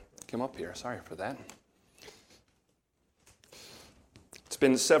Come up here. Sorry for that. It's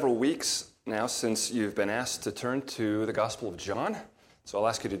been several weeks now since you've been asked to turn to the Gospel of John. So I'll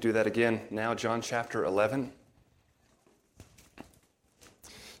ask you to do that again now, John chapter 11.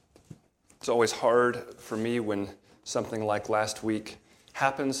 It's always hard for me when something like last week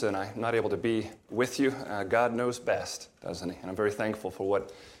happens and I'm not able to be with you. God knows best, doesn't he? And I'm very thankful for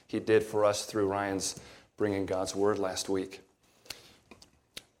what he did for us through Ryan's bringing God's Word last week.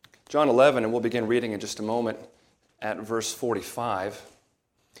 John 11, and we'll begin reading in just a moment at verse 45.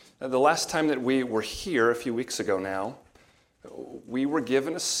 The last time that we were here, a few weeks ago now, we were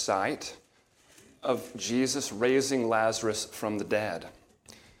given a sight of Jesus raising Lazarus from the dead.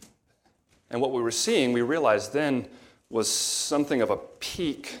 And what we were seeing, we realized then, was something of a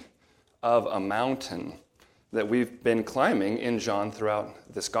peak of a mountain that we've been climbing in John throughout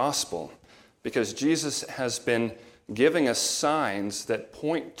this gospel. Because Jesus has been giving us signs that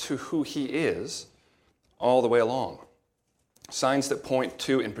point to who he is all the way along. Signs that point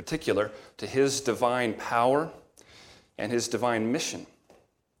to, in particular, to his divine power and his divine mission.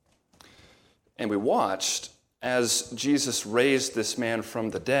 And we watched as Jesus raised this man from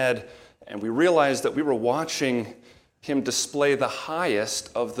the dead, and we realized that we were watching him display the highest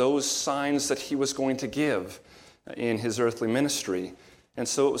of those signs that he was going to give in his earthly ministry. And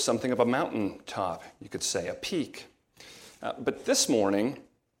so it was something of a mountaintop, you could say, a peak. But this morning,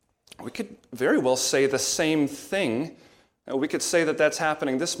 we could very well say the same thing. We could say that that's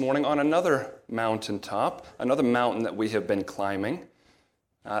happening this morning on another mountaintop, another mountain that we have been climbing.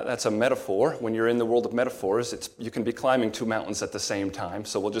 That's a metaphor. When you're in the world of metaphors, you can be climbing two mountains at the same time,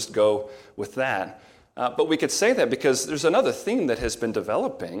 so we'll just go with that. But we could say that because there's another theme that has been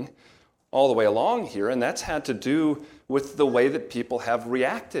developing all the way along here, and that's had to do with the way that people have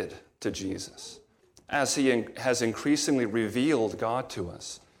reacted to Jesus as he has increasingly revealed God to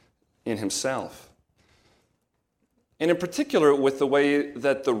us in himself. And in particular, with the way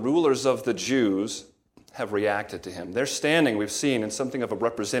that the rulers of the Jews have reacted to him. They're standing, we've seen, in something of a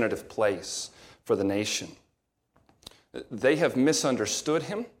representative place for the nation. They have misunderstood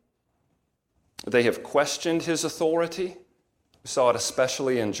him. They have questioned his authority. We saw it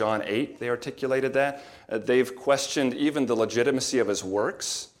especially in John 8. They articulated that. They've questioned even the legitimacy of his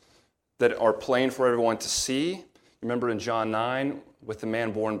works that are plain for everyone to see. Remember in John 9 with the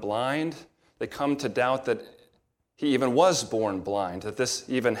man born blind? They come to doubt that he even was born blind, that this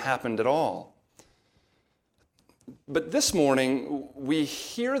even happened at all. But this morning, we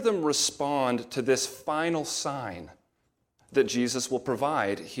hear them respond to this final sign that Jesus will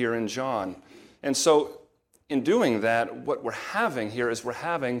provide here in John. And so, in doing that, what we're having here is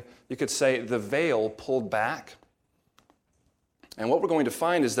you could say, the veil pulled back. And what we're going to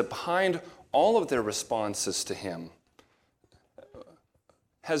find is that behind all of their responses to him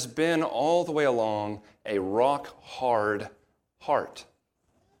has been all the way along a rock-hard heart.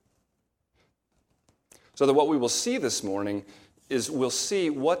 So that what we will see this morning is we'll see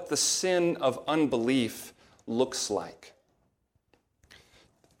what the sin of unbelief looks like.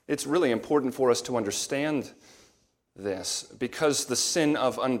 It's really important for us to understand this because the sin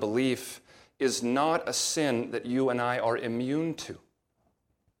of unbelief is not a sin that you and I are immune to.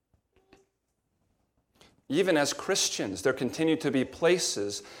 Even as Christians, there continue to be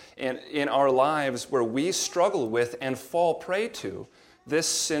places in our lives where we struggle with and fall prey to this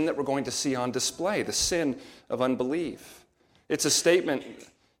sin that we're going to see on display, the sin of unbelief. It's a statement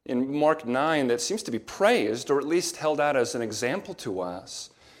in Mark 9 that seems to be praised, or at least held out as an example to us.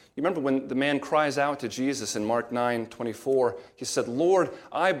 You remember when the man cries out to Jesus in Mark 9:24, he said, "Lord,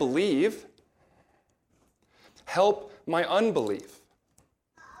 I believe, help my unbelief."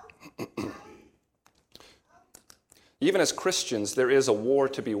 Even as Christians, there is a war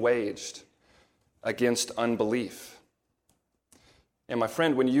to be waged against unbelief. And my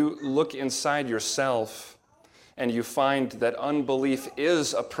friend, when you look inside yourself and you find that unbelief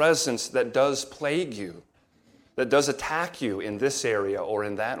is a presence that does plague you, that does attack you in this area or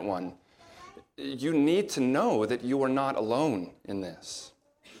in that one, you need to know that you are not alone in this.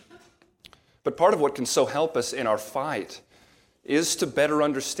 But part of what can so help us in our fight is to better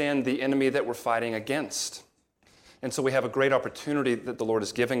understand the enemy that we're fighting against. And so we have a great opportunity that the Lord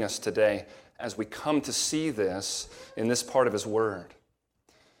is giving us today as we come to see this in this part of his word.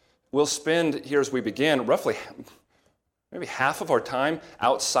 We'll spend, here as we begin, roughly maybe half of our time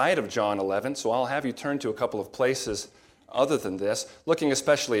outside of John 11, so I'll have you turn to a couple of places other than this, looking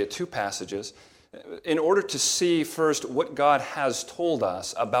especially at two passages, in order to see first what God has told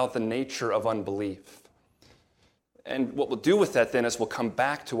us about the nature of unbelief. And what we'll do with that then is we'll come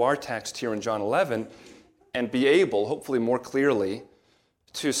back to our text here in John 11 and be able, hopefully more clearly,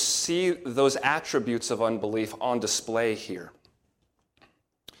 to see those attributes of unbelief on display here.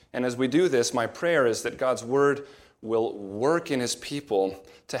 And as we do this, my prayer is that God's Word will work in His people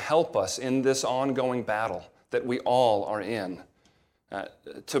to help us in this ongoing battle that we all are in,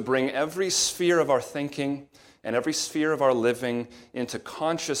 to bring every sphere of our thinking and every sphere of our living into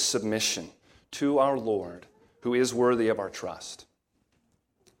conscious submission to our Lord, who is worthy of our trust.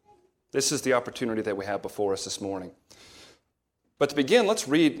 This is the opportunity that we have before us this morning. But to begin, let's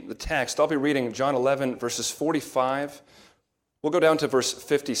read the text. I'll be reading John 11, verses 45. We'll go down to verse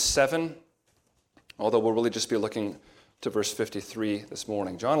 57, although we'll really just be looking to verse 53 this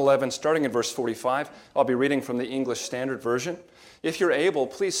morning. John 11, starting in verse 45. I'll be reading from the English Standard Version. If you're able,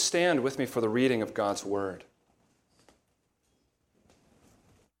 please stand with me for the reading of God's Word.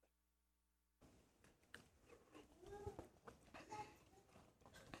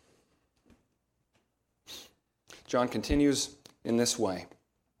 John continues in this way.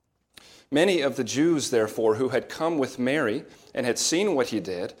 Many of the Jews, therefore, who had come with Mary and had seen what he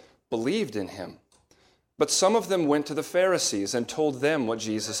did, believed in him. But some of them went to the Pharisees and told them what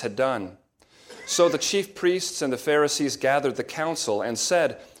Jesus had done. So the chief priests and the Pharisees gathered the council and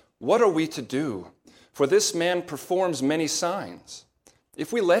said, "What are we to do? For this man performs many signs.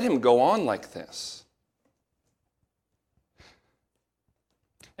 If we let him go on like this,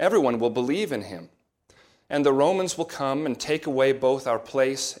 everyone will believe in him. And the Romans will come and take away both our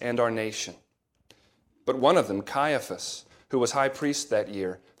place and our nation." But one of them, Caiaphas, who was high priest that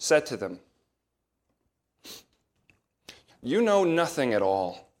year, said to them, "You know nothing at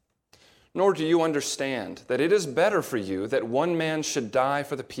all, nor do you understand that it is better for you that one man should die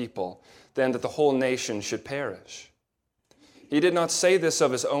for the people than that the whole nation should perish." He did not say this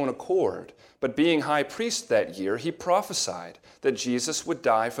of his own accord, but being high priest that year, he prophesied that Jesus would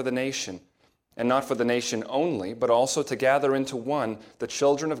die for the nation, and not for the nation only, but also to gather into one the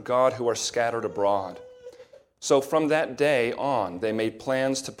children of God who are scattered abroad. So from that day on, they made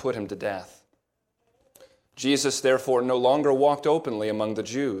plans to put him to death. Jesus, therefore, no longer walked openly among the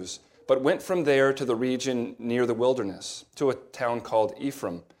Jews, but went from there to the region near the wilderness, to a town called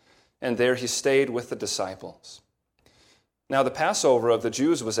Ephraim, and there he stayed with the disciples. Now the Passover of the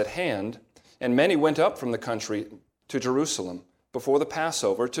Jews was at hand, and many went up from the country to Jerusalem before the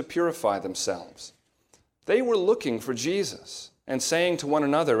Passover to purify themselves. They were looking for Jesus and saying to one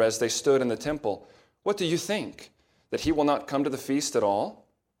another as they stood in the temple, "What do you think? That he will not come to the feast at all?"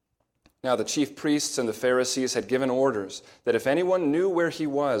 Now the chief priests and the Pharisees had given orders that if anyone knew where he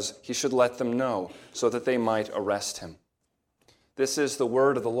was, he should let them know, so that they might arrest him. This is the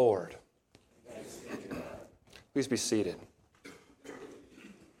word of the Lord. Please be seated.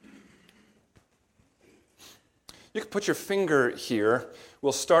 You can put your finger here.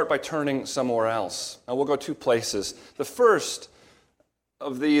 We'll start by turning somewhere else. We'll go two places. The first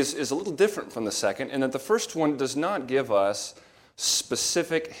of these is a little different from the second, in that the first one does not give us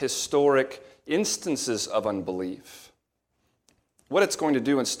specific historic instances of unbelief. What it's going to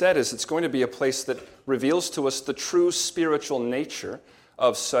do instead is it's going to be a place that reveals to us the true spiritual nature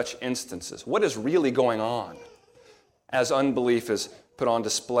of such instances. What is really going on as unbelief is put on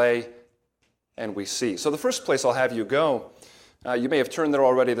display and we see. So the first place I'll have you go, you may have turned there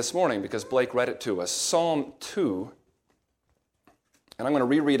already this morning because Blake read it to us, Psalm 2. And I'm going to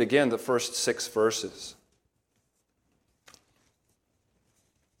reread again the first 6 verses.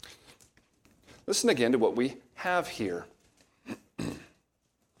 Listen again to what we have here.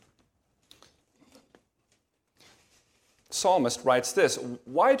 Psalmist writes this,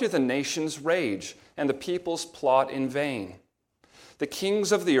 "Why do the nations rage and the peoples plot in vain? The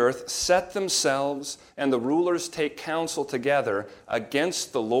kings of the earth set themselves, and the rulers take counsel together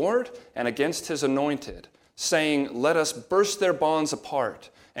against the Lord and against his anointed, saying, 'Let us burst their bonds apart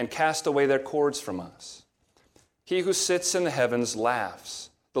and cast away their cords from us.' He who sits in the heavens laughs.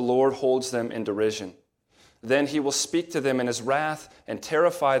 The Lord holds them in derision. Then he will speak to them in his wrath and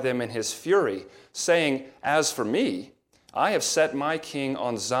terrify them in his fury, saying, 'As for me, I have set my king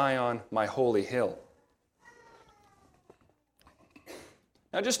on Zion, my holy hill.'"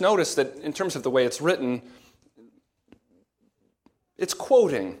 Now just notice that in terms of the way it's written, it's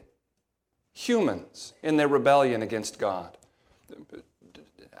quoting humans in their rebellion against God.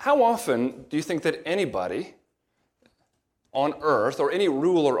 How often do you think that anybody on earth, or any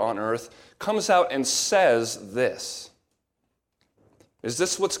ruler on earth, comes out and says this? Is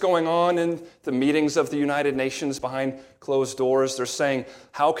this what's going on in the meetings of the United Nations behind closed doors? They're saying,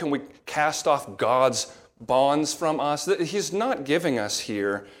 how can we cast off God's bonds from us? He's not giving us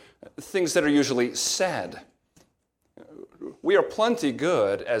here things that are usually said. We are plenty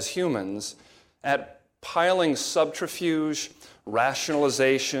good as humans at piling subterfuge,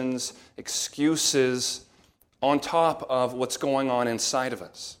 rationalizations, excuses on top of what's going on inside of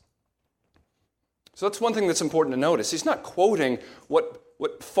us. So that's one thing that's important to notice. He's not quoting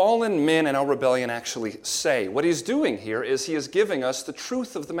what fallen men in our rebellion actually say. What he's doing here is he is giving us the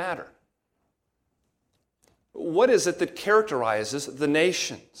truth of the matter. What is it that characterizes the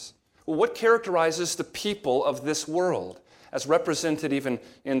nations? What characterizes the people of this world, as represented even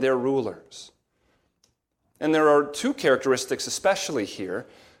in their rulers? And there are two characteristics especially here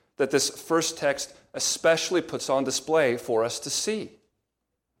that this first text especially puts on display for us to see.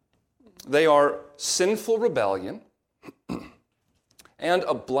 They are sinful rebellion and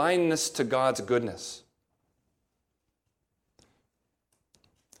a blindness to God's goodness.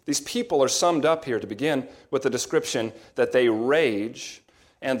 These people are summed up here to begin with the description that they rage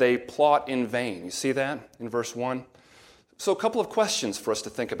and they plot in vain. You see that in verse 1? So a couple of questions for us to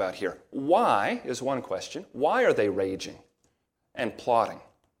think about here. Why is one question. Why are they raging and plotting?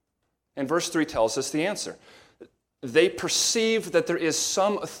 And verse 3 tells us the answer. They perceive that there is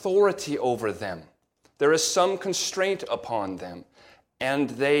some authority over them. There is some constraint upon them, and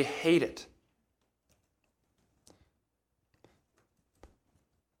they hate it.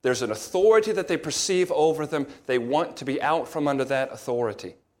 There's an authority that they perceive over them. They want to be out from under that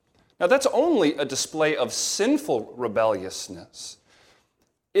authority. Now, that's only a display of sinful rebelliousness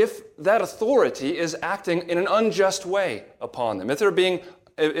if that authority is acting in an unjust way upon them.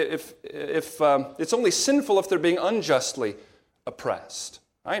 If it's only sinful if they're being unjustly oppressed.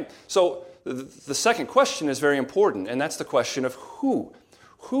 Right? So the second question is very important, and that's the question of who.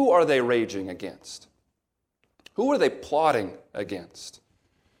 Who are they raging against? Who are they plotting against?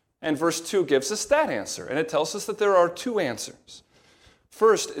 And verse 2 gives us that answer, and it tells us that there are two answers.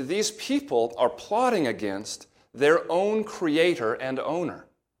 First, these people are plotting against their own creator and owner.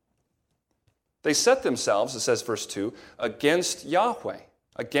 They set themselves, it says verse 2, against Yahweh,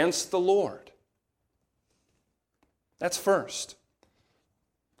 against the Lord. That's first.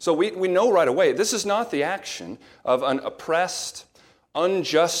 So we know right away, this is not the action of an oppressed,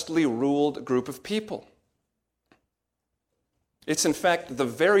 unjustly ruled group of people. It's in fact the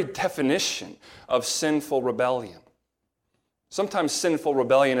very definition of sinful rebellion. Sometimes sinful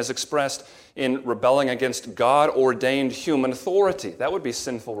rebellion is expressed in rebelling against God-ordained human authority. That would be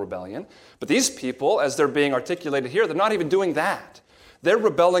sinful rebellion. But these people, as they're being articulated here, they're not even doing that. They're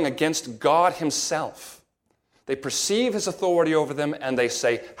rebelling against God himself. They perceive his authority over them and they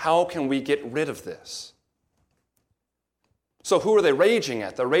say, how can we get rid of this? So who are they raging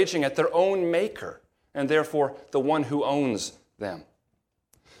at? They're raging at their own maker and therefore the one who owns them.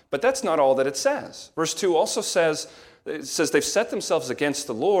 But that's not all that it says. Verse 2 also says they've set themselves against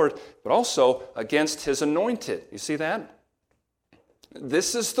the Lord, but also against his anointed. You see that?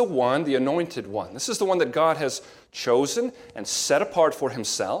 This is the one, the anointed one. This is the one that God has chosen and set apart for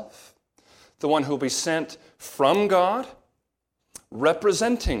himself, the one who will be sent from God,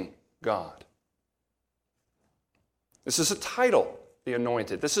 representing God. This is a title, the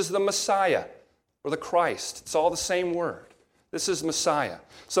anointed. This is the Messiah or the Christ. It's all the same word. This is Messiah.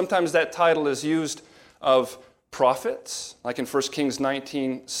 Sometimes that title is used of prophets, like in 1 Kings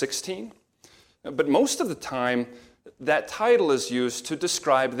 19:16. But most of the time, that title is used to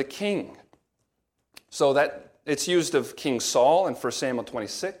describe the king. So that it's used of King Saul in 1 Samuel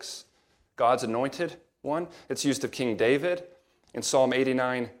 26, God's anointed one. It's used of King David in Psalm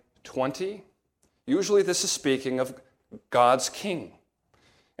 89:20. Usually this is speaking of God's king.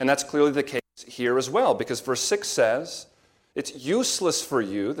 And that's clearly the case here as well, because verse 6 says, it's useless for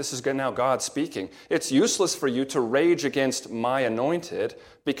you, this is now God speaking, it's useless for you to rage against my anointed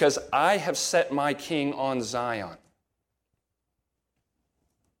because I have set my king on Zion.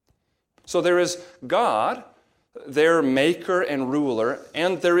 So there is God, their maker and ruler,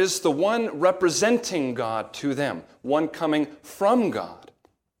 and there is the one representing God to them, one coming from God.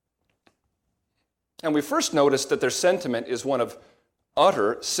 And we first noticed that their sentiment is one of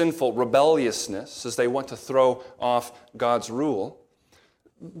utter sinful rebelliousness as they want to throw off God's rule.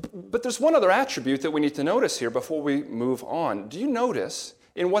 But there's one other attribute that we need to notice here before we move on. Do you notice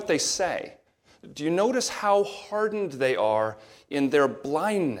in what they say? Do you notice how hardened they are in their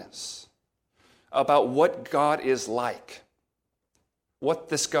blindness about what God is like? What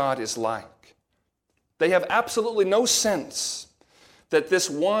this God is like. They have absolutely no sense that this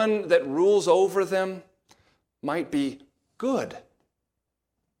one that rules over them might be good.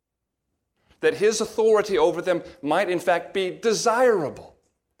 That his authority over them might in fact be desirable.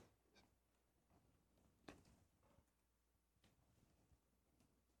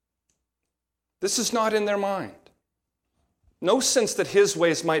 This is not in their mind. No sense that his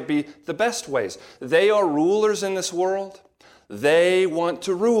ways might be the best ways. They are rulers in this world. They want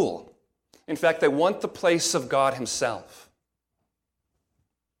to rule. In fact, they want the place of God himself.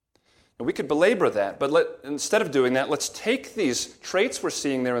 And we could belabor that, but instead of doing that, let's take these traits we're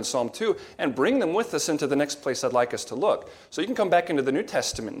seeing there in Psalm 2 and bring them with us into the next place I'd like us to look. So you can come back into the New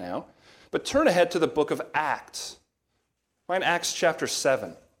Testament now, but turn ahead to the book of Acts. Find Acts chapter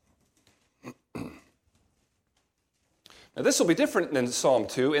 7. Now, this will be different than Psalm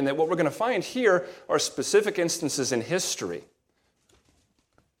 2 in that what we're going to find here are specific instances in history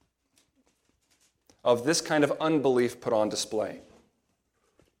of this kind of unbelief put on display.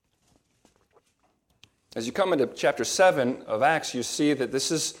 As you come into chapter 7 of Acts, you see that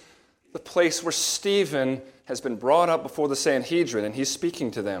this is the place where Stephen has been brought up before the Sanhedrin, and he's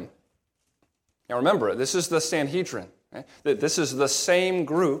speaking to them. Now remember, this is the Sanhedrin. Right? This is the same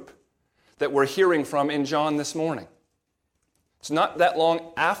group that we're hearing from in John this morning. It's not that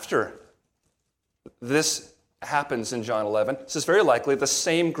long after this happens in John 11. This is very likely the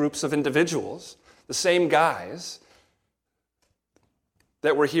same groups of individuals, the same guys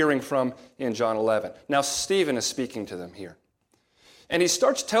that we're hearing from in John 11. Now Stephen is speaking to them here. And he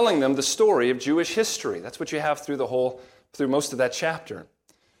starts telling them the story of Jewish history. That's what you have through most of that chapter.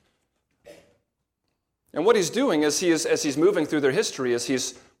 And what he's doing as he's moving through their history is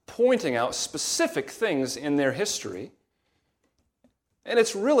he's pointing out specific things in their history. And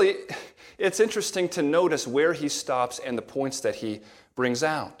it's interesting to notice where he stops and the points that he brings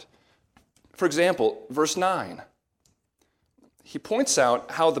out. For example, verse 9. He points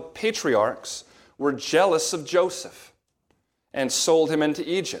out how the patriarchs were jealous of Joseph and sold him into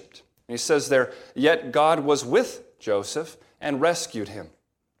Egypt. And he says there, yet God was with Joseph and rescued him.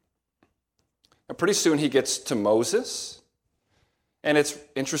 Now, pretty soon he gets to Moses, and it's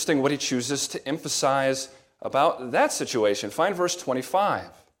interesting what he chooses to emphasize about that situation. Find verse 25.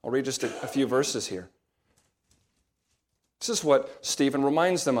 I'll read just a few verses here. This is what Stephen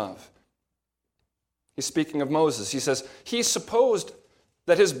reminds them of. He's speaking of Moses. He says, he supposed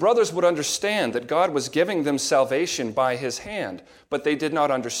that his brothers would understand that God was giving them salvation by his hand, but they did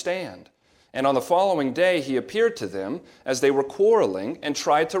not understand. And on the following day he appeared to them as they were quarreling and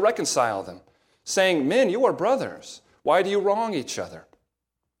tried to reconcile them, saying, men, you are brothers. Why do you wrong each other?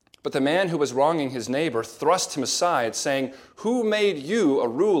 But the man who was wronging his neighbor thrust him aside, saying, who made you a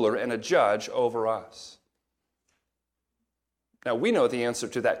ruler and a judge over us? Now, we know the answer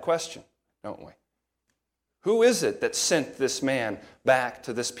to that question, don't we? Who is it that sent this man back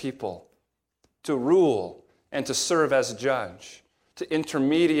to this people to rule and to serve as a judge, to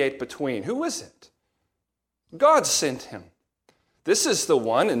intermediate between? Who is it? God sent him. This is the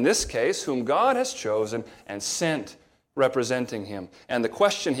one, in this case, whom God has chosen and sent representing him. And the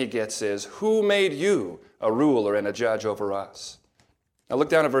question he gets is, who made you a ruler and a judge over us? Now look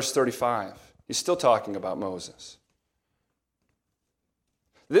down at verse 35. He's still talking about Moses.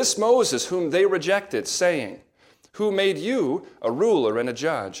 This Moses whom they rejected, saying, who made you a ruler and a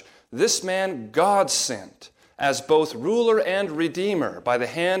judge? This man God sent as both ruler and redeemer by the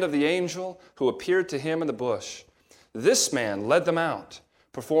hand of the angel who appeared to him in the bush. This man led them out,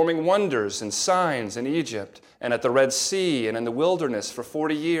 performing wonders and signs in Egypt and at the Red Sea and in the wilderness for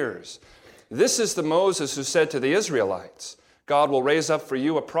 40 years. This is the Moses who said to the Israelites, God will raise up for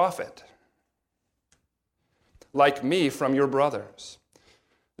you a prophet like me from your brothers.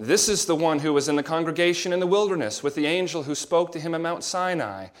 This is the one who was in the congregation in the wilderness with the angel who spoke to him at Mount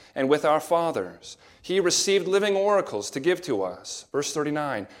Sinai and with our fathers. He received living oracles to give to us. Verse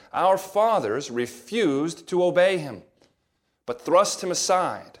 39, our fathers refused to obey him, but thrust him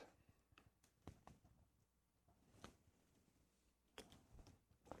aside.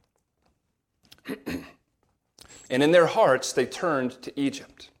 And in their hearts they turned to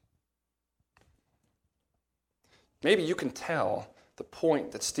Egypt. Maybe you can tell the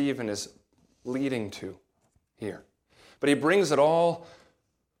point that Stephen is leading to here. But he brings it all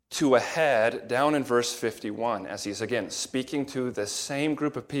to a head down in verse 51 as he's again speaking to the same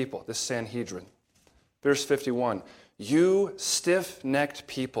group of people, this Sanhedrin. Verse 51, you stiff-necked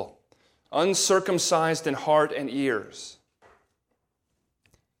people, uncircumcised in heart and ears.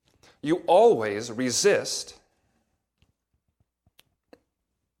 You always resist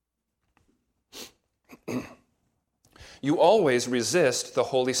You always resist the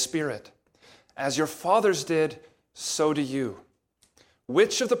Holy Spirit. As your fathers did, so do you.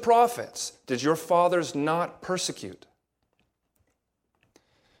 Which of the prophets did your fathers not persecute?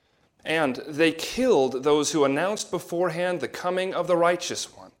 And they killed those who announced beforehand the coming of the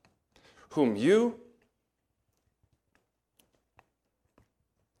righteous one, whom you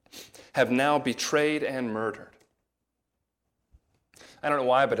have now betrayed and murdered. I don't know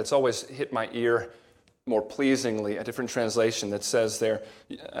why, but it's always hit my ear more pleasingly a different translation that says there,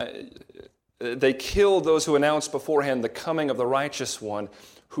 they killed those who announced beforehand the coming of the righteous one,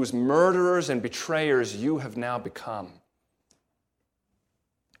 whose murderers and betrayers you have now become.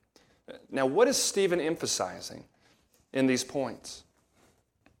 Now, what is Stephen emphasizing in these points?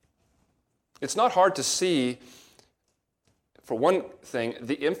 It's not hard to see, for one thing,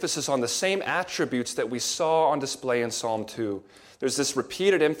 the emphasis on the same attributes that we saw on display in Psalm 2. There's this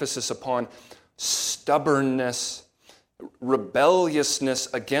repeated emphasis upon stubbornness,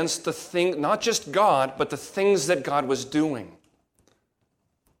 rebelliousness against the thing, not just God, but the things that God was doing.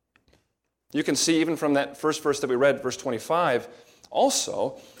 You can see even from that first verse that we read, verse 25,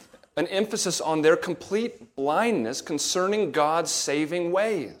 also an emphasis on their complete blindness concerning God's saving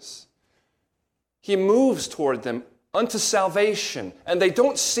ways. He moves toward them unto salvation, and they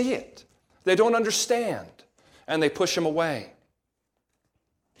don't see it. They don't understand, and they push him away.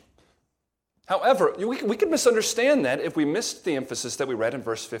 However, we could misunderstand that if we missed the emphasis that we read in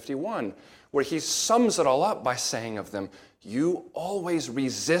verse 51, where he sums it all up by saying of them, you always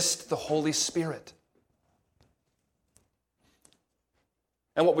resist the Holy Spirit.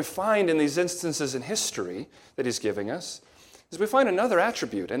 And what we find in these instances in history that he's giving us is we find another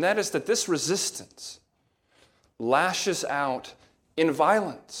attribute, and that is that this resistance lashes out in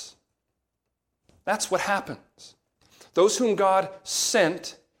violence. That's what happens. Those whom God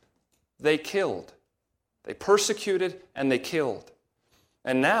sent, they killed. They persecuted and they killed.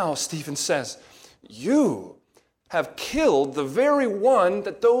 And now Stephen says, you have killed the very one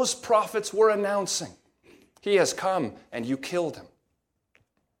that those prophets were announcing. He has come and you killed him.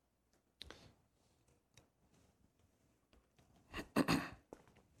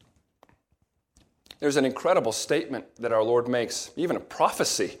 There's an incredible statement that our Lord makes, even a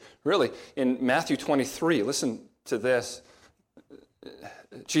prophecy, really, in Matthew 23. Listen to this.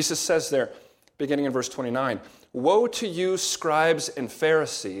 Jesus says there, beginning in verse 29, woe to you, scribes and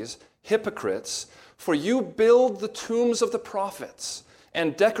Pharisees, hypocrites, for you build the tombs of the prophets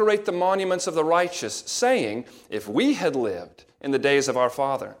and decorate the monuments of the righteous, saying, if we had lived in the days of our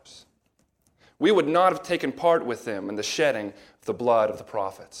fathers, we would not have taken part with them in the shedding of the blood of the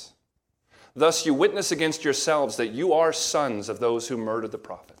prophets. Thus you witness against yourselves that you are sons of those who murdered the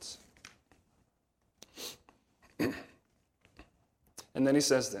prophets. And then he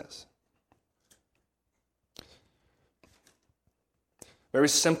says this. Very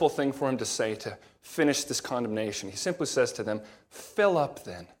simple thing for him to say to finish this condemnation. He simply says to them, fill up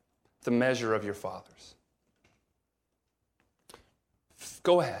then the measure of your fathers.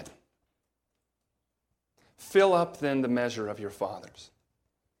 Go ahead. Fill up then the measure of your fathers.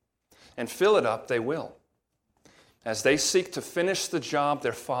 And fill it up they will, as they seek to finish the job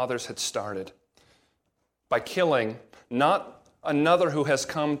their fathers had started by killing not another who has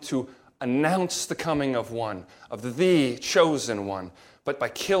come to announce the coming of one, of the chosen one, but by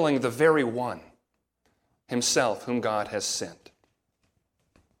killing the very one himself whom God has sent.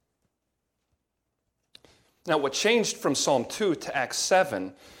 Now, what changed from Psalm 2 to Acts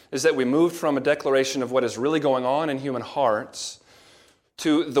 7 is that we moved from a declaration of what is really going on in human hearts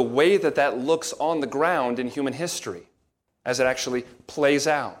to the way that that looks on the ground in human history as it actually plays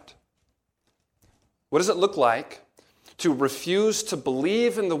out. What does it look like to refuse to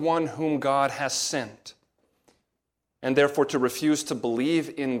believe in the one whom God has sent, and therefore to refuse to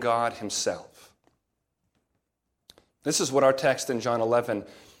believe in God himself? This is what our text in John 11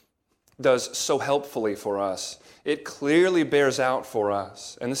 does so helpfully for us. It clearly bears out for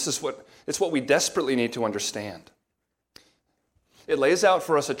us, and this is what we desperately need to understand. It lays out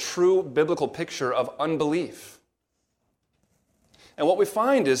for us a true biblical picture of unbelief. And what we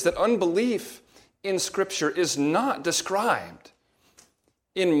find is that unbelief in Scripture is not described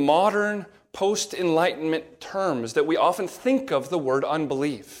in modern post-Enlightenment terms that we often think of the word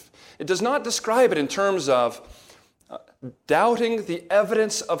unbelief. It does not describe it in terms of doubting the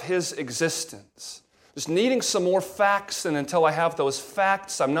evidence of his existence, just needing some more facts, and until I have those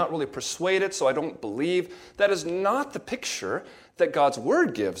facts, I'm not really persuaded, so I don't believe. That is not the picture that God's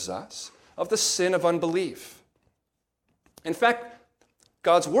Word gives us of the sin of unbelief. In fact,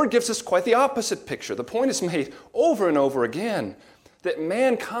 God's Word gives us quite the opposite picture. The point is made over and over again that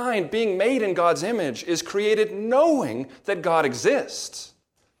mankind, being made in God's image, is created knowing that God exists.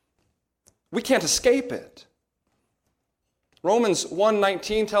 We can't escape it. Romans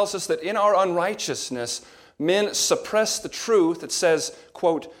 1:19 tells us that in our unrighteousness, men suppress the truth. It says,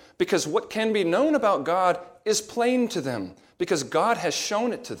 quote, because what can be known about God is plain to them, because God has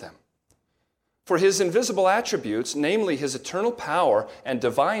shown it to them. For his invisible attributes, namely his eternal power and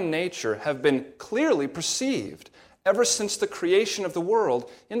divine nature, have been clearly perceived ever since the creation of the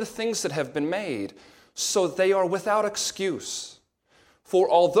world in the things that have been made. so they are without excuse. For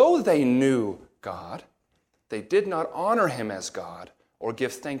although they knew God, they did not honor him as God or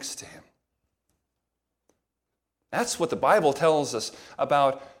give thanks to him. That's what the Bible tells us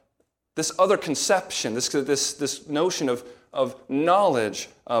about this other conception, this notion of knowledge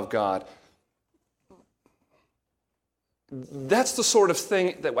of God. That's the sort of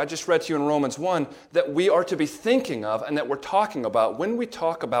thing that I just read to you in Romans 1 that we are to be thinking of and that we're talking about when we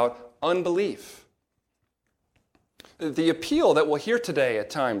talk about unbelief. The appeal that we'll hear today at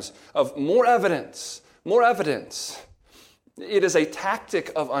times of more evidence, it is a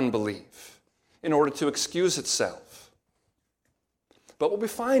tactic of unbelief in order to excuse itself. But what we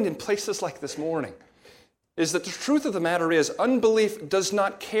find in places like this morning is that the truth of the matter is unbelief does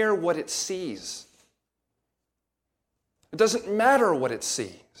not care what it sees. It doesn't matter what it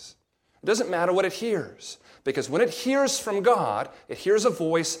sees. It doesn't matter what it hears. Because when it hears from God, it hears a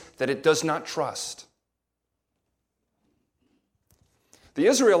voice that it does not trust. The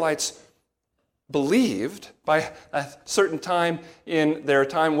Israelites believed by a certain time in their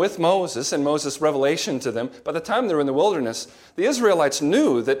time with Moses and Moses' revelation to them. By the time they were in the wilderness, the Israelites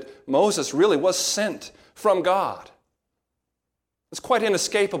knew that Moses really was sent from God. It's quite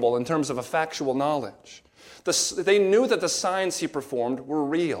inescapable in terms of a factual knowledge. They knew that the signs he performed were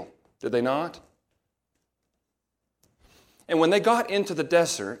real, did they not? And when they got into the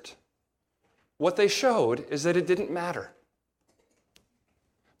desert, what they showed is that it didn't matter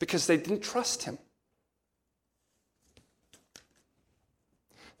because they didn't trust him.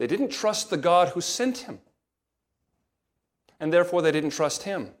 They didn't trust the God who sent him, and therefore they didn't trust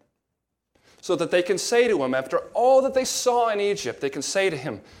him. So that they can say to him, after all that they saw in Egypt, they can say to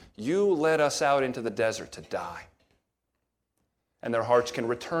him, "You led us out into the desert to die." And their hearts can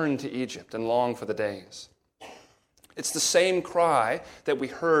return to Egypt and long for the days. It's the same cry that we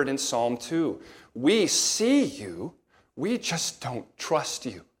heard in Psalm 2. We see you, we just don't trust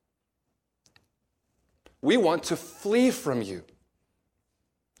you. We want to flee from you,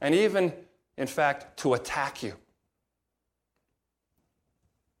 and even, in fact, to attack you.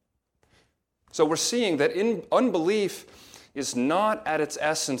 So we're seeing that unbelief is not at its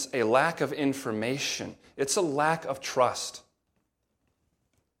essence a lack of information. It's a lack of trust.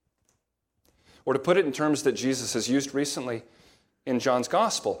 Or to put it in terms that Jesus has used recently in John's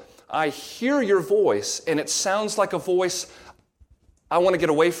Gospel, I hear your voice, and it sounds like a voice I want to get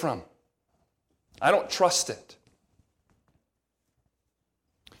away from. I don't trust it.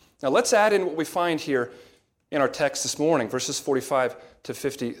 Now let's add in what we find here in our text this morning, verses 45 to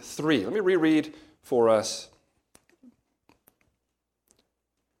 53. Let me reread for us.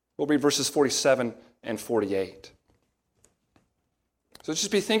 We'll read verses 47 and 48. So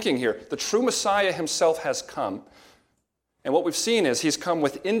just be thinking here. The true Messiah himself has come. And what we've seen is he's come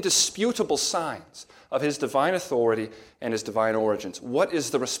with indisputable signs of his divine authority and his divine origins. What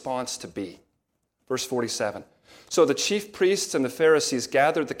is the response to be? Verse 47. So the chief priests and the Pharisees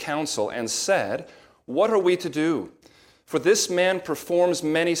gathered the council and said, "What are we to do? For this man performs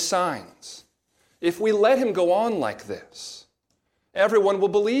many signs. If we let him go on like this, everyone will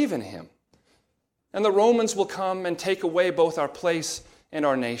believe in him. And the Romans will come and take away both our place and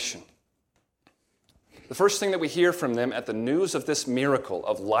our nation." The first thing that we hear from them at the news of this miracle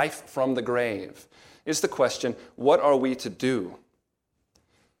of life from the grave is the question, what are we to do?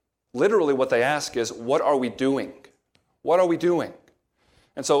 Literally what they ask is, what are we doing? What are we doing?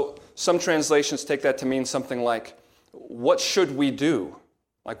 And so some translations take that to mean something like, what should we do?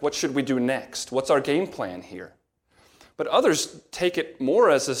 Like, what should we do next? What's our game plan here? But others take it more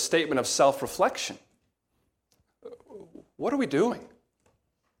as a statement of self-reflection. What are we doing?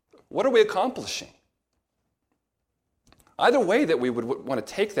 What are we accomplishing? Either way that we would want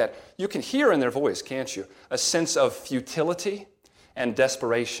to take that, you can hear in their voice, can't you? A sense of futility and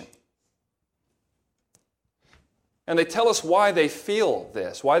desperation. And they tell us why they feel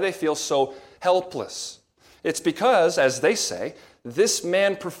this, why they feel so helpless. It's because, as they say, this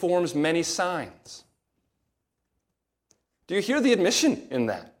man performs many signs. Do you hear the admission in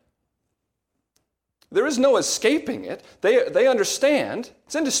that? There is no escaping it. They understand,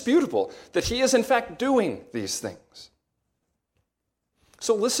 it's indisputable, that he is in fact doing these things.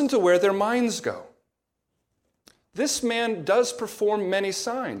 So listen to where their minds go. This man does perform many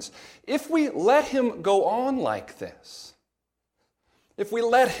signs. If we let him go on like this, if we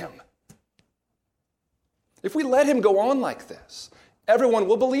let him go on like this, everyone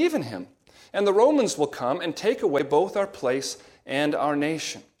will believe in him, and the Romans will come and take away both our place and our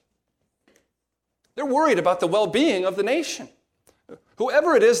nation. They're worried about the well-being of the nation.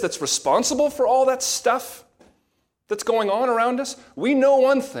 Whoever it is that's responsible for all that stuff that's going on around us, we know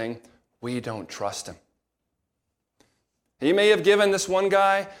one thing: we don't trust him. He may have given this one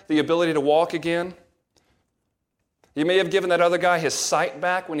guy the ability to walk again. He may have given that other guy his sight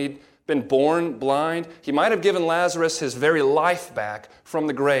back when he'd been born blind. He might have given Lazarus his very life back from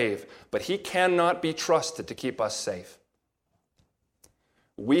the grave, but he cannot be trusted to keep us safe.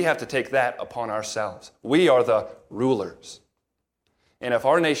 We have to take that upon ourselves. We are the rulers. And if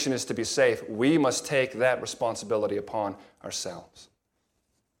our nation is to be safe, we must take that responsibility upon ourselves.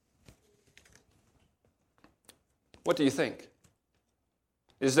 What do you think?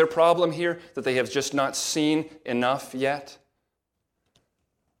 Is their problem here that they have just not seen enough yet?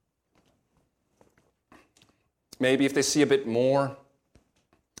 Maybe if they see a bit more,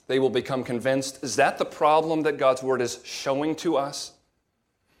 they will become convinced. Is that the problem that God's Word is showing to us?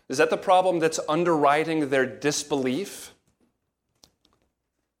 Is that the problem that's underwriting their disbelief?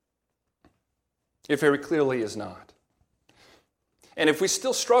 It very clearly is not. And if we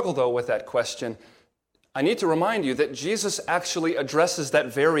still struggle, though, with that question, I need to remind you that Jesus actually addresses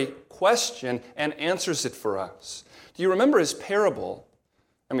that very question and answers it for us. Do you remember his parable?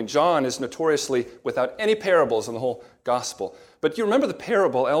 I mean, John is notoriously without any parables in the whole gospel. But do you remember the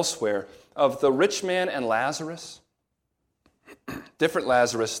parable elsewhere of the rich man and Lazarus? Different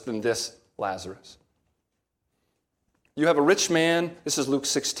Lazarus than this Lazarus. You have a rich man, this is Luke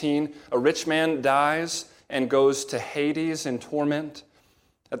 16, a rich man dies and goes to Hades in torment.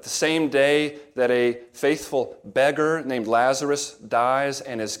 At the same day that a faithful beggar named Lazarus dies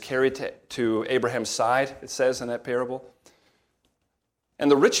and is carried to Abraham's side, it says in that parable. And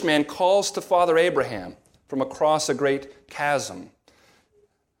the rich man calls to Father Abraham from across a great chasm.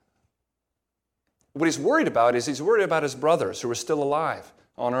 What he's worried about is he's worried about his brothers who are still alive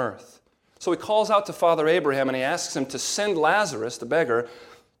on earth. So he calls out to Father Abraham and he asks him to send Lazarus, the beggar,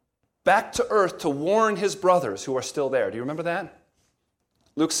 back to earth to warn his brothers who are still there. Do you remember that?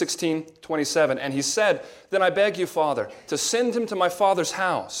 Luke 16:27, and he said, "Then I beg you, Father, to send him to my father's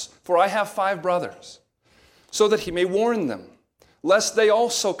house, for I have 5 brothers, so that he may warn them, lest they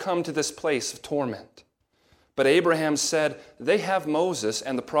also come to this place of torment." But Abraham said, "They have Moses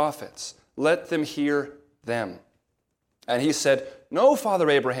and the prophets. Let them hear them." And he said, "No, Father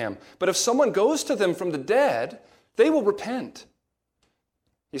Abraham, but if someone goes to them from the dead, they will repent."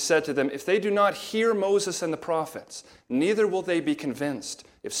 He said to them, "If they do not hear Moses and the prophets, neither will they be convinced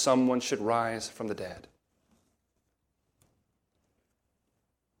if someone should rise from the dead."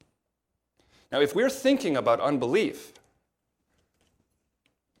 Now, if we're thinking about unbelief,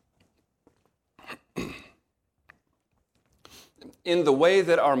 in the way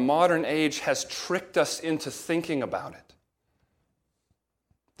that our modern age has tricked us into thinking about it,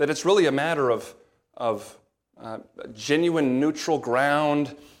 that it's really a matter of genuine neutral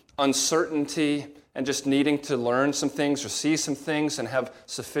ground, uncertainty, and just needing to learn some things or see some things and have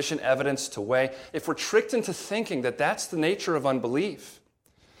sufficient evidence to weigh. If we're tricked into thinking that that's the nature of unbelief,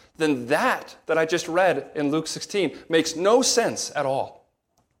 then that I just read in Luke 16 makes no sense at all.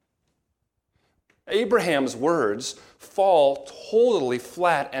 Abraham's words fall totally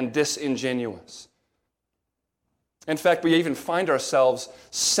flat and disingenuous. In fact, we even find ourselves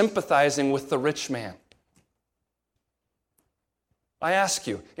sympathizing with the rich man. I ask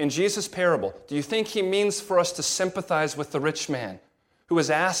you, in Jesus' parable, do you think he means for us to sympathize with the rich man who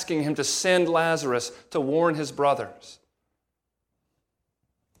is asking him to send Lazarus to warn his brothers?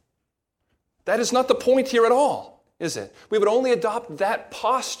 That is not the point here at all, is it? We would only adopt that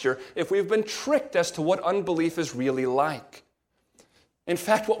posture if we've been tricked as to what unbelief is really like. In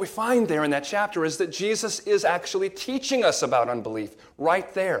fact, what we find there in that chapter is that Jesus is actually teaching us about unbelief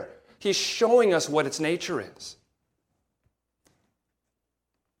right there. He's showing us what its nature is.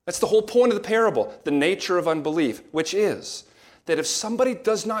 That's the whole point of the parable, the nature of unbelief, which is that if somebody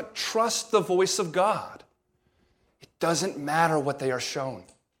does not trust the voice of God, it doesn't matter what they are shown.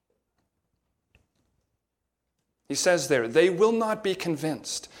 He says there, they will not be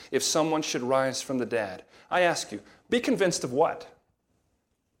convinced if someone should rise from the dead. I ask you, be convinced of what?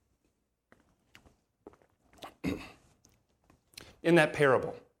 In that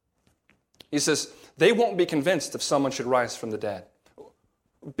parable, he says, they won't be convinced if someone should rise from the dead.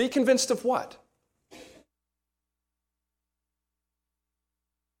 Be convinced of what?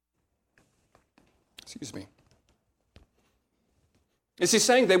 Excuse me. Is he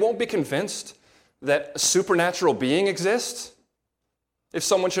saying they won't be convinced that a supernatural being exists if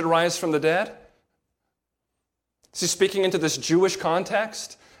someone should rise from the dead? Is he speaking into this Jewish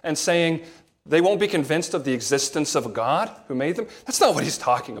context and saying they won't be convinced of the existence of a God who made them? That's not what he's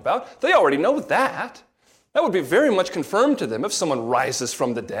talking about. They already know that. That would be very much confirmed to them if someone rises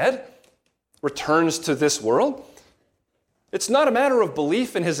from the dead, returns to this world. It's not a matter of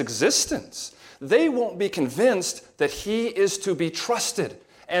belief in his existence. They won't be convinced that he is to be trusted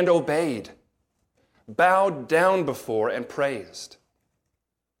and obeyed, bowed down before and praised.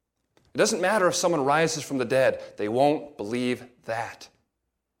 It doesn't matter if someone rises from the dead. They won't believe that.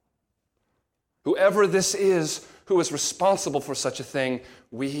 Whoever this is who is responsible for such a thing,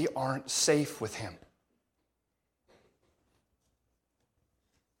 we aren't safe with him.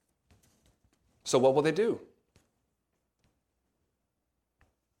 So what will they do?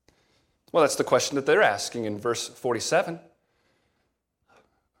 Well, that's the question that they're asking in verse 47.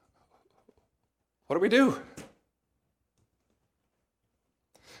 What do we do?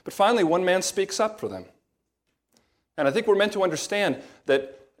 But finally, one man speaks up for them. And I think we're meant to understand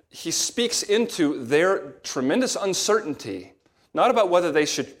that he speaks into their tremendous uncertainty, not about whether they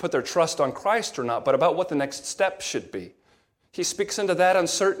should put their trust on Christ or not, but about what the next step should be. He speaks into that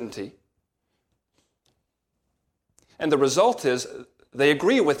uncertainty. And the result is they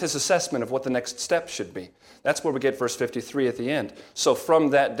agree with his assessment of what the next step should be. That's where we get verse 53 at the end. So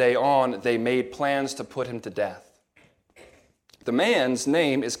from that day on, they made plans to put him to death. The man's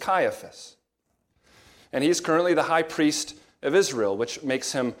name is Caiaphas. And he's currently the high priest of Israel, which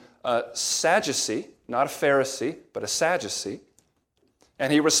makes him a Sadducee, not a Pharisee, but a Sadducee.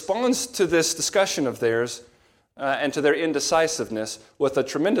 And he responds to this discussion of theirs and to their indecisiveness with a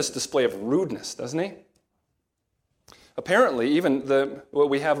tremendous display of rudeness, doesn't he? Apparently, even what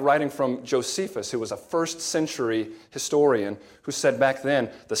we have writing from Josephus, who was a first century historian, who said back then,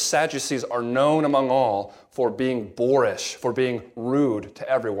 the Sadducees are known among all for being boorish, for being rude to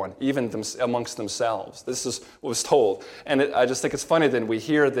everyone, even amongst themselves. This is what was told. And I just think it's funny that we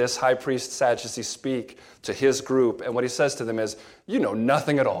hear this high priest Sadducee speak to his group, and what he says to them is, you know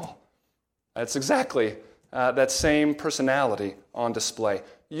nothing at all. That's exactly that same personality on display.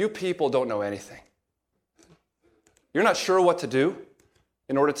 You people don't know anything. You're not sure what to do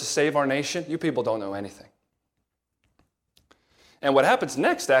in order to save our nation? You people don't know anything. And what happens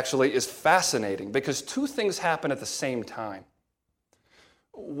next, actually, is fascinating because two things happen at the same time.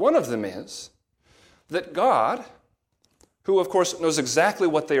 One of them is that God, who, of course, knows exactly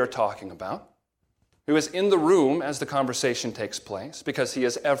what they are talking about, who is in the room as the conversation takes place because he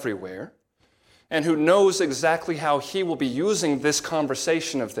is everywhere, and who knows exactly how he will be using this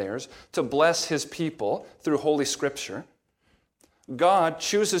conversation of theirs to bless his people through Holy Scripture, God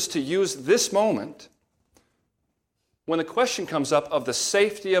chooses to use this moment when the question comes up of the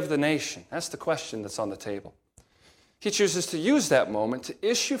safety of the nation. That's the question that's on the table. He chooses to use that moment to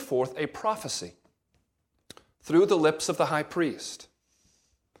issue forth a prophecy through the lips of the high priest.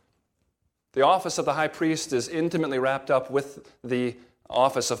 The office of the high priest is intimately wrapped up with the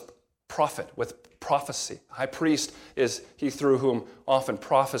office of prophet, with prophecy. High priest is he through whom often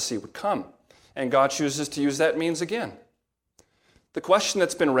prophecy would come. And God chooses to use that means again. The question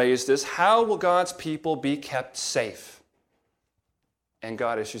that's been raised is, how will God's people be kept safe? And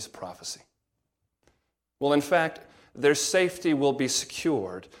God issues a prophecy. Well, in fact, their safety will be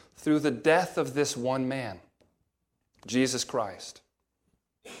secured through the death of this one man, Jesus Christ.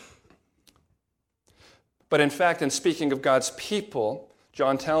 But in fact, in speaking of God's people,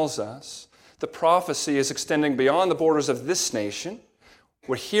 John tells us the prophecy is extending beyond the borders of this nation.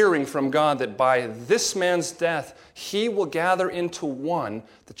 We're hearing from God that by this man's death, he will gather into one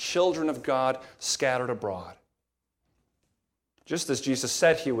the children of God scattered abroad. Just as Jesus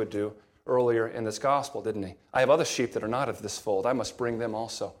said he would do earlier in this gospel, didn't he? I have other sheep that are not of this fold. I must bring them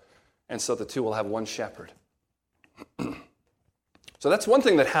also. And so the two will have one shepherd. So that's one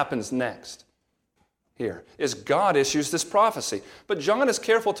thing that happens next here, is God issues this prophecy. But John is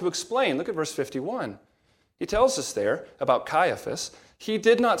careful to explain. Look at verse 51. He tells us there about Caiaphas, he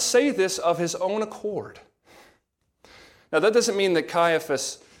did not say this of his own accord. Now that doesn't mean that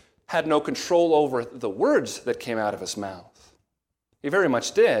Caiaphas had no control over the words that came out of his mouth. He very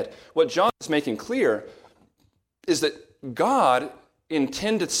much did. What John is making clear is that God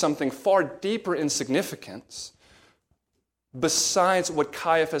intended something far deeper in significance besides what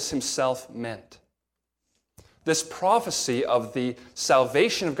Caiaphas himself meant. This prophecy of the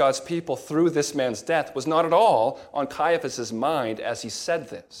salvation of God's people through this man's death was not at all on Caiaphas' mind as he said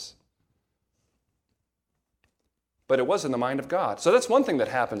this. But it was in the mind of God. So that's one thing that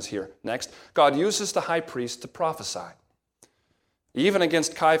happens here. Next, God uses the high priest to prophesy, even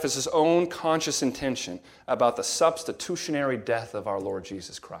against Caiaphas' own conscious intention about the substitutionary death of our Lord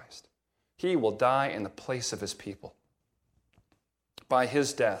Jesus Christ. He will die in the place of his people. By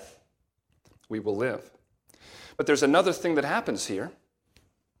his death, we will live. But there's another thing that happens here,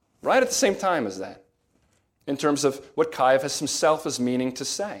 right at the same time as that, in terms of what Caiaphas himself is meaning to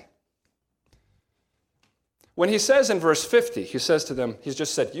say. When he says in verse 50, he says to them, he's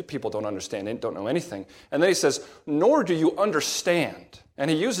just said, you people don't understand, don't know anything. And then he says, nor do you understand. And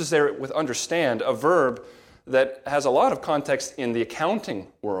he uses there with understand a verb that has a lot of context in the accounting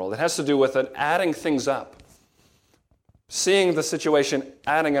world. It has to do with adding things up, seeing the situation,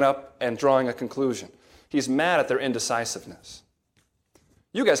 adding it up, and drawing a conclusion. He's mad at their indecisiveness.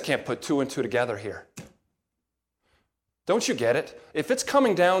 You guys can't put two and two together here. Don't you get it? If it's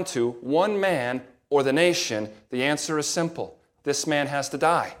coming down to one man or the nation, the answer is simple. This man has to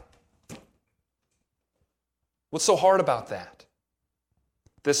die. What's so hard about that?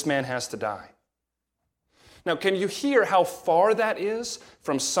 This man has to die. Now, can you hear how far that is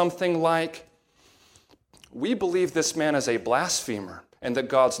from something like, we believe this man is a blasphemer and that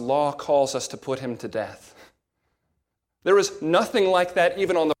God's law calls us to put him to death? There is nothing like that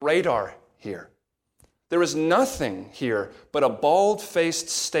even on the radar here. There is nothing here but a bald-faced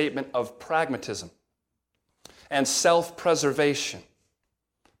statement of pragmatism and self-preservation,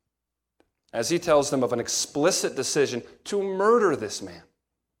 as he tells them of an explicit decision to murder this man.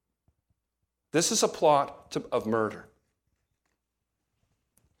 This is a plot of murder.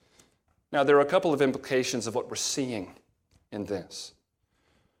 Now, there are a couple of implications of what we're seeing in this.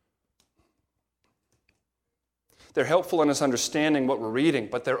 They're helpful in us understanding what we're reading,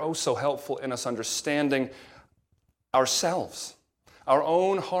 but they're also helpful in us understanding ourselves, our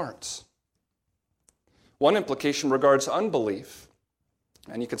own hearts. One implication regards unbelief,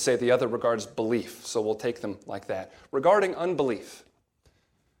 and you could say the other regards belief, so we'll take them like that. Regarding unbelief,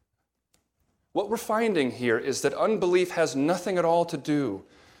 what we're finding here is that unbelief has nothing at all to do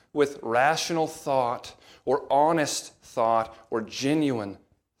with rational thought or honest thought or genuine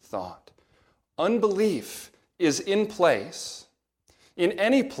thought. Unbelief is in place, in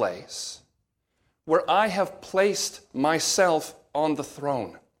any place, where I have placed myself on the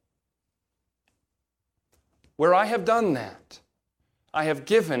throne. Where I have done that, I have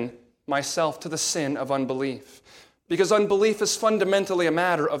given myself to the sin of unbelief. Because unbelief is fundamentally a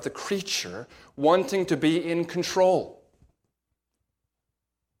matter of the creature wanting to be in control.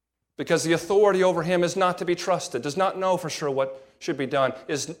 Because the authority over him is not to be trusted, does not know for sure what should be done,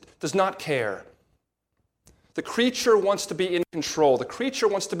 does not care. The creature wants to be in control. The creature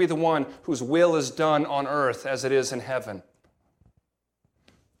wants to be the one whose will is done on earth as it is in heaven.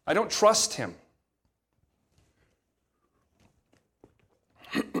 I don't trust him.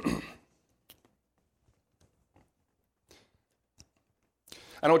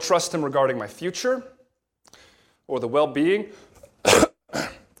 I don't trust him regarding my future or the well-being,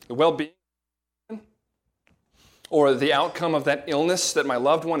 or the outcome of that illness that my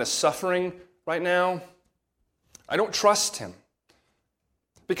loved one is suffering right now. I don't trust him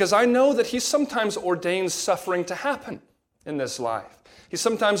because I know that he sometimes ordains suffering to happen in this life. He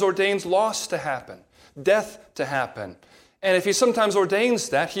sometimes ordains loss to happen, death to happen. And if he sometimes ordains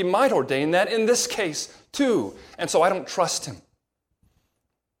that, he might ordain that in this case too. And so I don't trust him.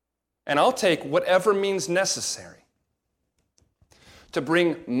 And I'll take whatever means necessary to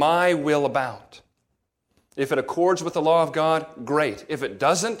bring my will about. If it accords with the law of God, great. If it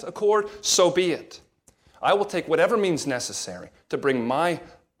doesn't accord, so be it. I will take whatever means necessary to bring my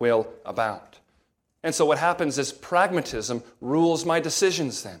will about. And so what happens is pragmatism rules my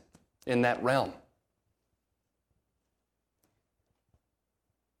decisions then in that realm.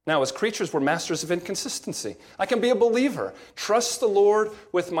 Now, as creatures, we're masters of inconsistency. I can be a believer, trust the Lord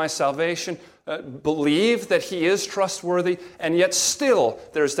with my salvation, believe that he is trustworthy, and yet still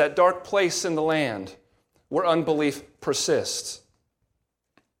there's that dark place in the land where unbelief persists.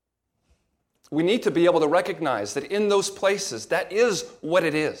 We need to be able to recognize that in those places, that is what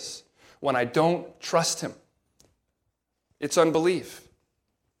it is when I don't trust him. It's unbelief.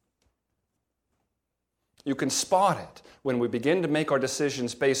 You can spot it when we begin to make our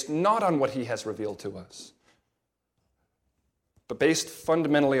decisions based not on what he has revealed to us, but based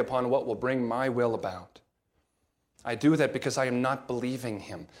fundamentally upon what will bring my will about. I do that because I am not believing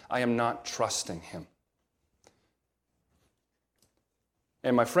him. I am not trusting him.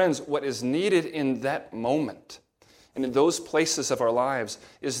 And my friends, what is needed in that moment and in those places of our lives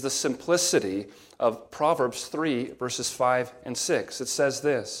is the simplicity of Proverbs 3, verses 5 and 6. It says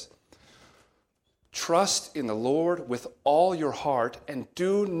this: trust in the Lord with all your heart and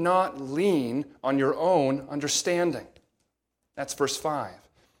do not lean on your own understanding. That's verse 5.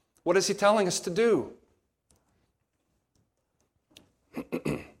 What is he telling us to do?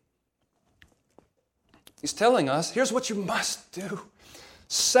 He's telling us, here's what you must do.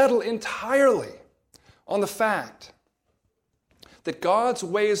 Settle entirely on the fact that God's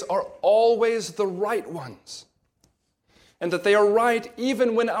ways are always the right ones, and that they are right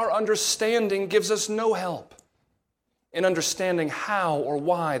even when our understanding gives us no help in understanding how or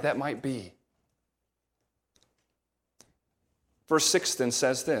why that might be. Verse 6 then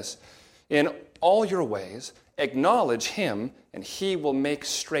says this, "In all your ways acknowledge Him, and He will make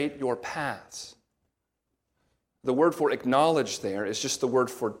straight your paths." The word for acknowledge there is just the word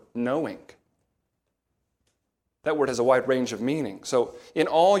for knowing. That word has a wide range of meaning. So, in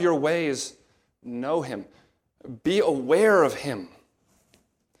all your ways, know Him. Be aware of Him.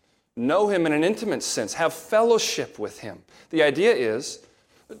 Know Him in an intimate sense. Have fellowship with Him. The idea is,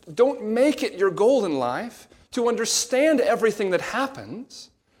 don't make it your goal in life to understand everything that happens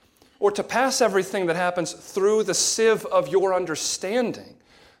or to pass everything that happens through the sieve of your understanding.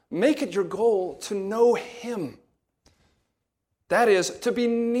 Make it your goal to know Him. That is, to be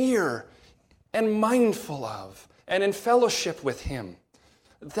near and mindful of and in fellowship with Him.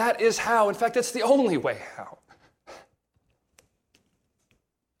 That is how, in fact, it's the only way how.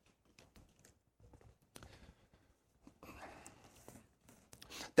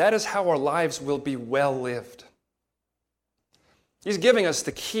 That is how our lives will be well lived. He's giving us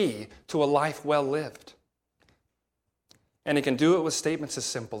the key to a life well lived. And He can do it with statements as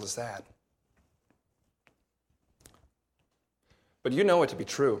simple as that. But you know it to be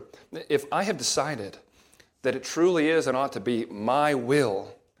true. If I have decided that it truly is and ought to be my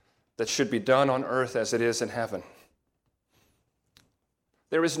will that should be done on earth as it is in heaven,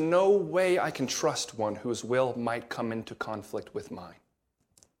 there is no way I can trust one whose will might come into conflict with mine.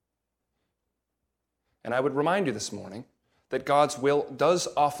 And I would remind you this morning that God's will does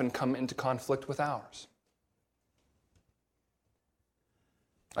often come into conflict with ours.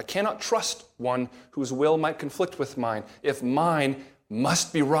 I cannot trust one whose will might conflict with mine if mine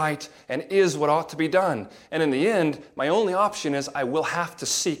must be right and is what ought to be done. And in the end, my only option is I will have to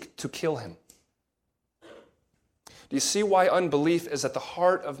seek to kill him. Do you see why unbelief is at the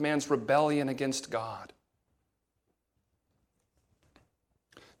heart of man's rebellion against God?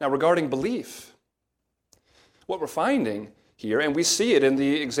 Now, regarding belief, what we're finding here, and we see it in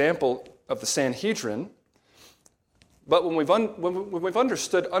the example of the Sanhedrin, but when we've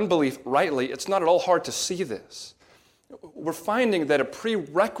understood unbelief rightly, it's not at all hard to see this. We're finding that a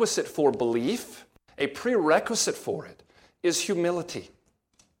prerequisite for belief, a prerequisite for it, is humility.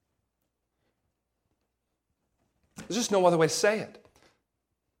 There's just no other way to say it.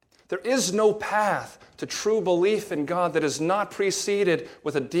 There is no path to true belief in God that is not preceded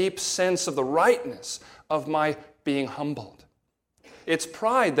with a deep sense of the rightness of my being humbled. It's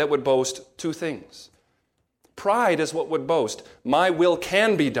pride that would boast two things. Pride is what would boast, my will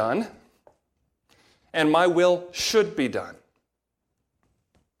can be done, and my will should be done.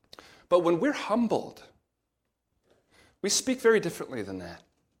 But when we're humbled, we speak very differently than that.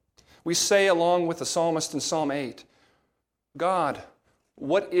 We say, along with the psalmist in Psalm 8, God,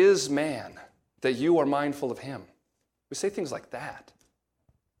 what is man that you are mindful of him? We say things like that.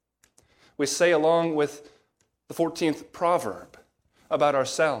 We say, along with the 14th proverb about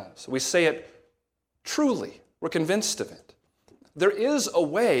ourselves, we say it truly. We're convinced of it. There is a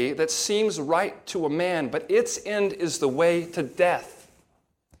way that seems right to a man, but its end is the way to death.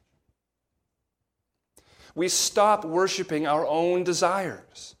 We stop worshiping our own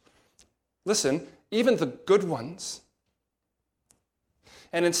desires. Listen, even the good ones.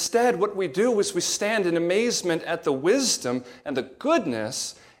 And instead, what we do is we stand in amazement at the wisdom and the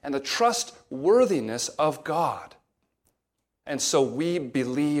goodness and the trustworthiness of God. And so we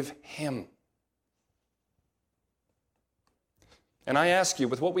believe Him. And I ask you,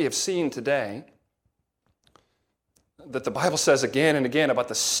 with what we have seen today, that the Bible says again and again about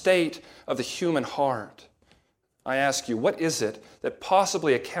the state of the human heart, I ask you, what is it that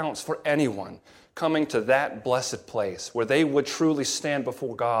possibly accounts for anyone coming to that blessed place where they would truly stand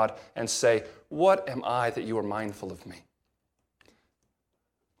before God and say, what am I that you are mindful of me?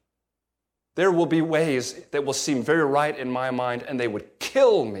 There will be ways that will seem very right in my mind, and they would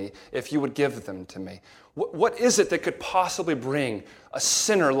kill me if you would give them to me. What is it that could possibly bring a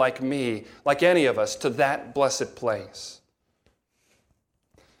sinner like me, like any of us, to that blessed place?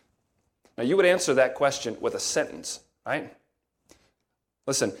 Now, you would answer that question with a sentence, right?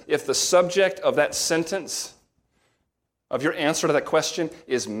 Listen, if the subject of that sentence, of your answer to that question,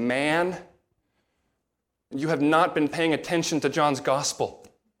 is man, you have not been paying attention to John's gospel.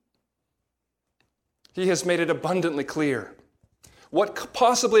 He has made it abundantly clear. What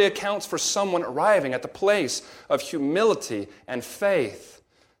possibly accounts for someone arriving at the place of humility and faith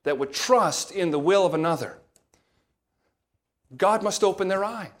that would trust in the will of another? God must open their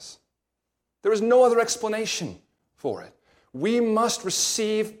eyes. There is no other explanation for it. We must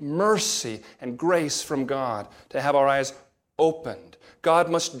receive mercy and grace from God to have our eyes opened. God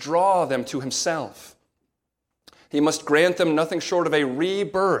must draw them to Himself. He must grant them nothing short of a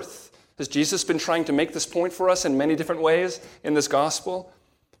rebirth. Has Jesus been trying to make this point for us in many different ways in this gospel?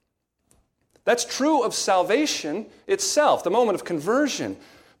 That's true of salvation itself, the moment of conversion.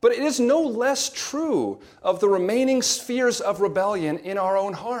 But it is no less true of the remaining spheres of rebellion in our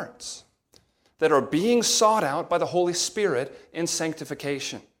own hearts that are being sought out by the Holy Spirit in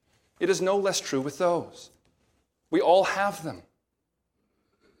sanctification. It is no less true with those. We all have them.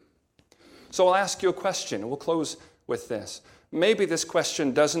 So I'll ask you a question, and we'll close with this. Maybe this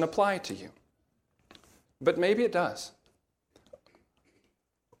question doesn't apply to you, but maybe it does.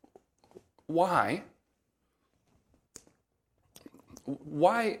 Why?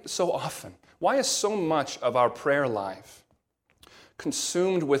 Why so often? Why is so much of our prayer life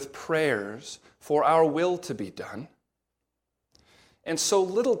consumed with prayers for our will to be done, and so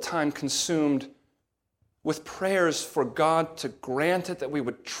little time consumed with prayers for God to grant it, that we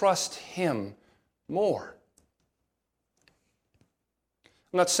would trust Him more?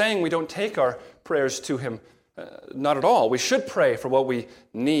 I'm not saying we don't take our prayers to Him. Not at all. We should pray for what we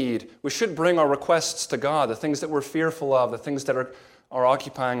need. We should bring our requests to God, the things that we're fearful of, the things that are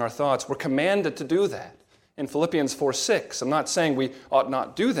occupying our thoughts. We're commanded to do that in Philippians 4:6. I'm not saying we ought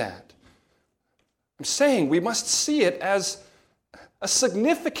not do that. I'm saying we must see it as a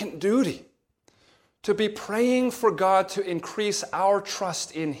significant duty to be praying for God to increase our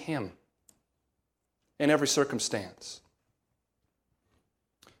trust in Him in every circumstance.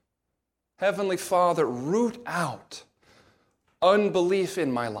 Heavenly Father, root out unbelief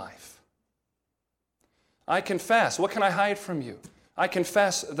in my life. I confess. What can I hide from you? I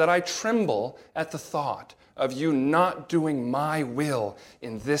confess that I tremble at the thought of you not doing my will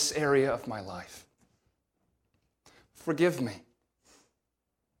in this area of my life. Forgive me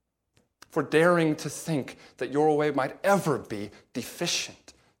for daring to think that your way might ever be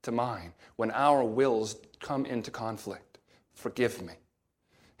deficient to mine when our wills come into conflict. Forgive me.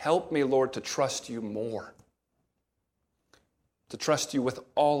 Help me, Lord, to trust you more, to trust you with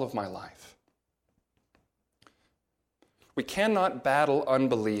all of my life. We cannot battle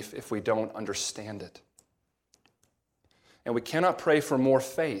unbelief if we don't understand it. And we cannot pray for more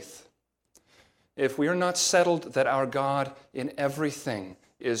faith if we are not settled that our God in everything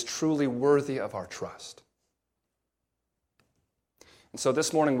is truly worthy of our trust. And so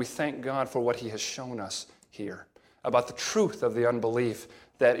this morning we thank God for what He has shown us here about the truth of the unbelief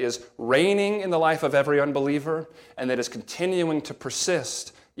that is reigning in the life of every unbeliever and that is continuing to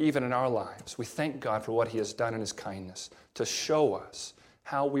persist even in our lives. We thank God for what He has done in His kindness to show us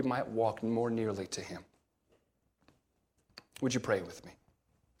how we might walk more nearly to Him. Would you pray with me?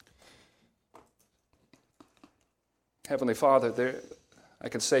 Heavenly Father, I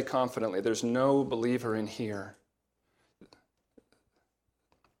can say confidently, there's no believer in here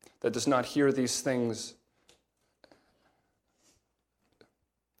that does not hear these things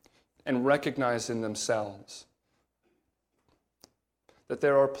and recognize in themselves that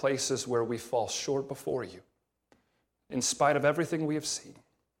there are places where we fall short before you, in spite of everything we have seen.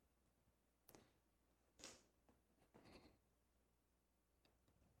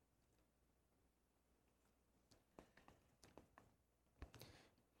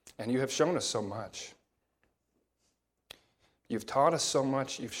 And you have shown us so much. You've taught us so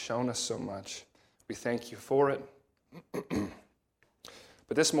much. You've shown us so much. We thank you for it.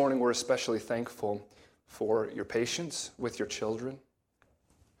 But this morning we're especially thankful for your patience with your children.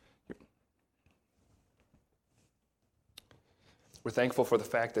 We're thankful for the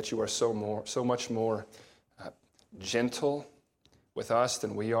fact that you are so much more gentle with us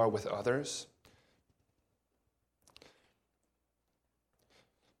than we are with others.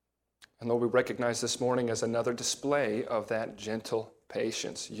 And Lord, we recognize this morning as another display of that gentle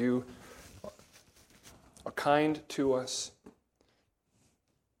patience. You are kind to us.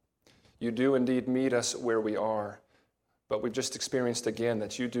 You do indeed meet us where we are, but we've just experienced again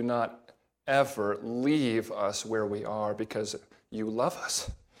that you do not ever leave us where we are because you love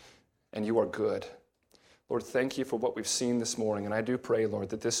us and you are good. Lord, thank you for what we've seen this morning, and I do pray, Lord,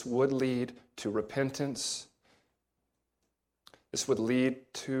 that this would lead to repentance. This would lead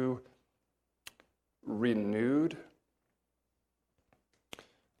to renewed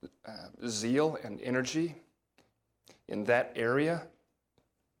zeal and energy in that area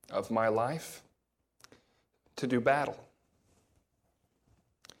of my life to do battle.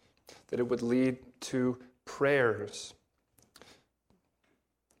 That it would lead to prayers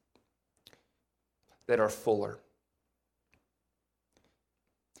that are fuller.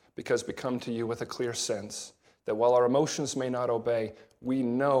 Because we come to you with a clear sense that while our emotions may not obey, we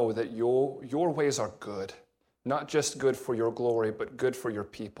know that your ways are good. Not just good for your glory, but good for your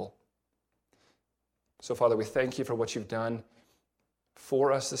people. So, Father, we thank you for what you've done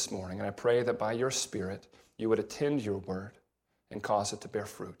for us this morning, and I pray that by your Spirit you would attend your word and cause it to bear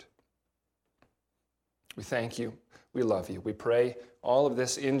fruit. We thank you. We love you. We pray all of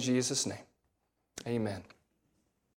this in Jesus' name. Amen.